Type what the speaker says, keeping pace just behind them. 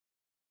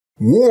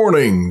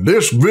Warning,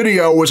 this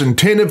video is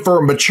intended for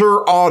a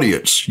mature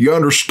audience. You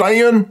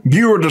understand?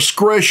 Viewer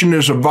discretion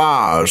is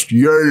advised.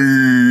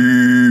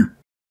 Yay!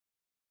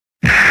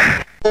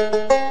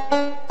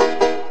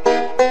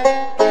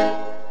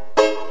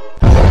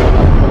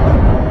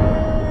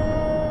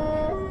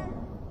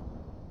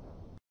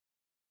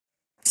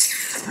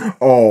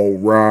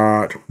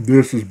 Alright,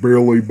 this is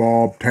Billy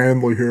Bob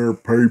Tanley here,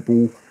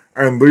 people,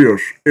 and this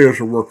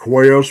is a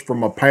request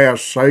from a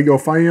past Sega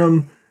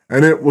fan,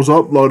 and it was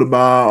uploaded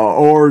by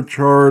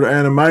Orchard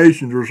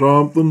Animations or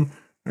something,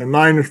 and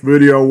the name of this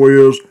video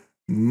is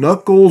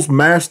Knuckles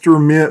Master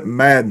Mint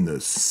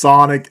Madness,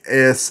 Sonic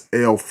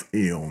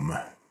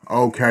SFM.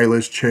 Okay,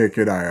 let's check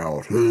it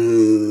out.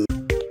 The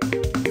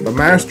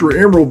Master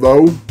Emerald,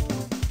 though.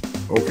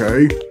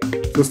 Okay,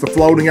 is this the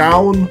floating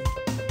island?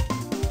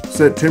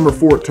 September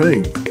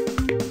 14th.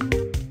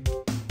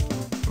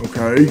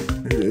 Okay,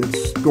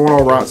 it's going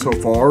alright so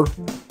far.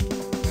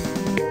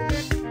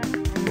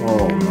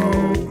 Oh no.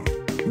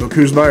 Look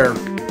who's there.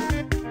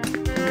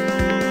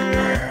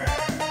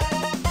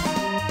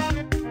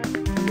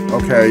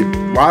 Okay,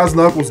 why is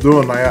Knuckles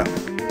doing that?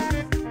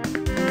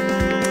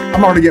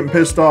 I'm already getting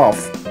pissed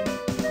off.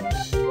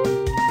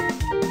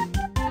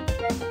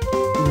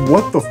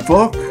 What the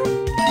fuck?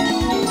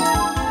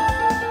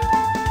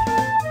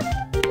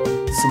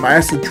 Some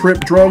acid trip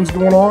drugs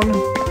going on?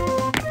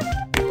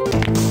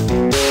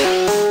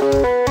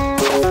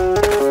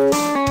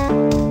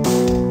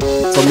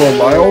 It's a little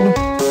loud.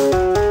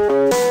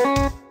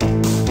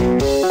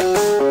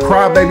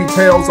 Crybaby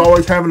Tails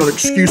always having an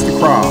excuse to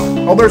cry.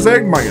 Oh, there's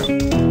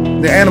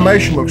Eggman. The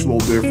animation looks a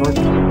little different,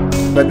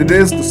 but it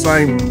is the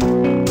same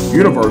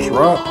universe,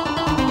 right?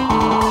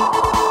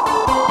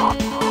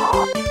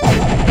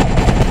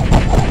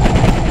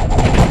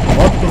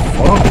 What the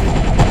fuck?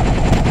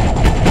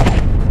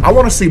 I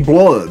want to see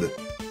blood.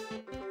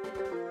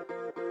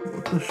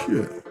 What the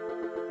shit?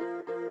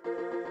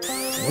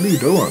 What are you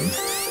doing?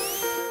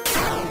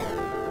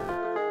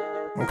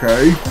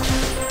 Okay.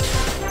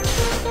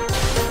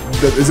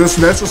 Is this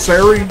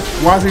necessary?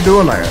 Why is he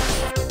doing that?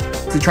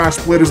 Is he trying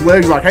to split his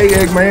legs like, hey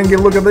Eggman, get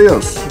a look at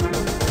this?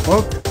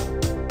 Fuck.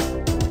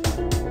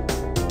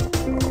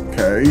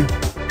 Okay.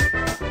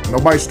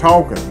 Nobody's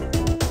talking.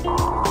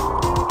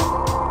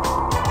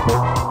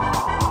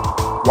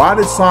 Why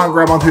did Sonic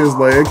grab onto his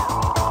leg?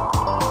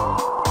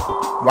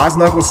 Why is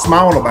Knuckles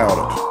smiling about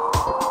it?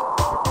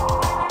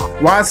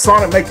 Why is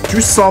Sonic making...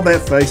 You saw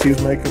that face he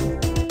was making?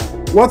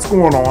 What's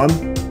going on?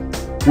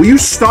 Will you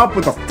stop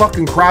with the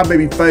fucking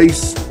crybaby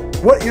face?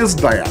 What is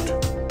that?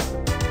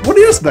 What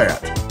is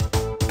that?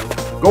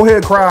 Go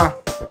ahead, cry.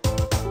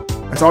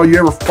 That's all you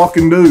ever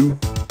fucking do.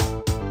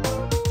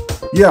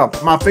 Yeah,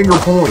 my finger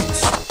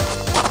points.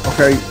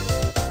 Okay,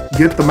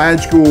 get the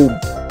magical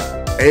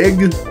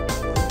egg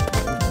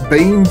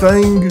bean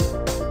thing.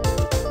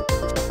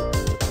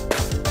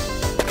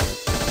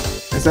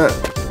 Is that...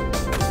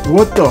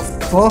 What the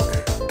fuck?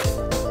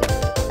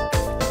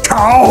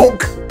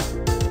 Talk!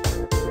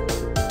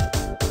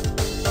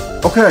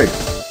 Okay.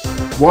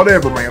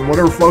 Whatever, man.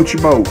 Whatever floats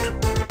your boat.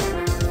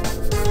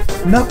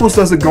 Knuckles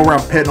doesn't go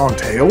around petting on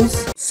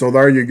Tails. So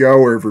there you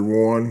go,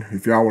 everyone.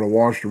 If y'all want to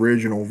watch the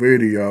original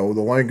video,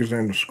 the link is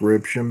in the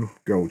description.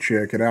 Go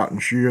check it out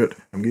and shit.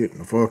 I'm getting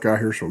the fuck out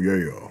here, so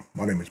yeah.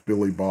 My name is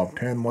Billy Bob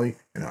Tanley,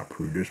 and I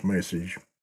approve this message.